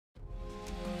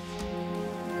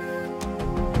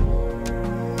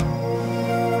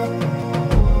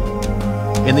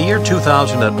In the year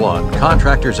 2001,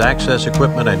 Contractors' access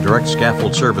equipment and direct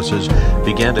scaffold services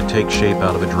began to take shape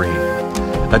out of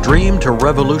a dream to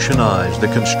revolutionize the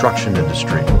construction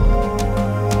industry.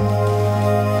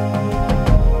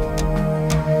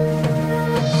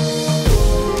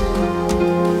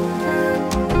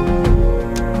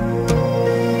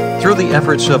 Through the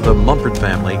efforts of the Mumford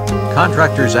family,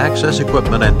 Contractors' access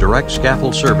equipment and direct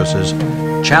scaffold services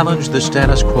challenged the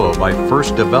status quo by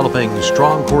first developing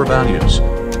strong core values.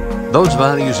 Those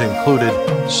values included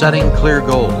setting clear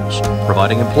goals,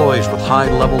 providing employees with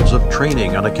high levels of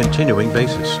training on a continuing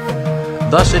basis,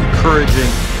 thus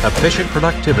encouraging efficient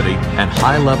productivity and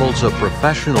high levels of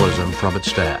professionalism from its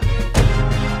staff.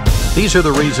 These are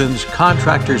the reasons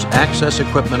Contractors' access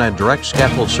equipment and direct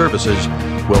scaffold services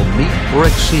will meet or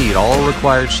exceed all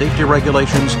required safety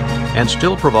regulations and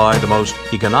still provide the most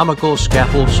economical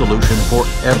scaffold solution for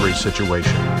every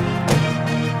situation.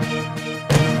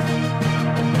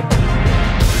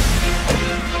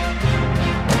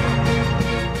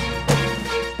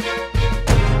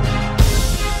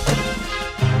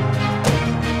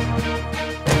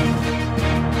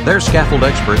 Their scaffold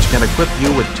experts can equip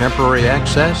you with temporary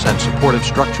access and supportive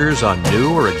structures on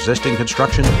new or existing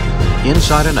construction,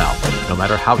 inside and out, no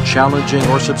matter how challenging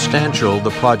or substantial the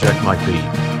project might be.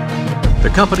 The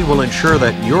company will ensure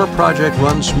that your project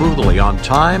runs smoothly on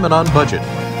time and on budget,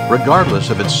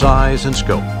 regardless of its size and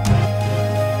scope.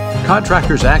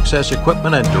 Contractors' access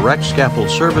equipment and direct scaffold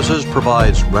services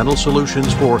provides rental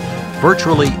solutions for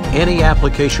virtually any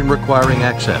application requiring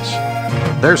access.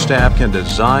 Their staff can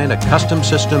design a custom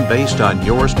system based on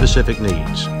your specific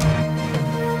needs.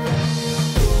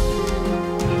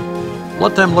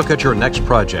 Let them look at your next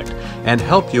project and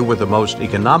help you with the most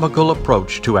economical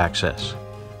approach to access.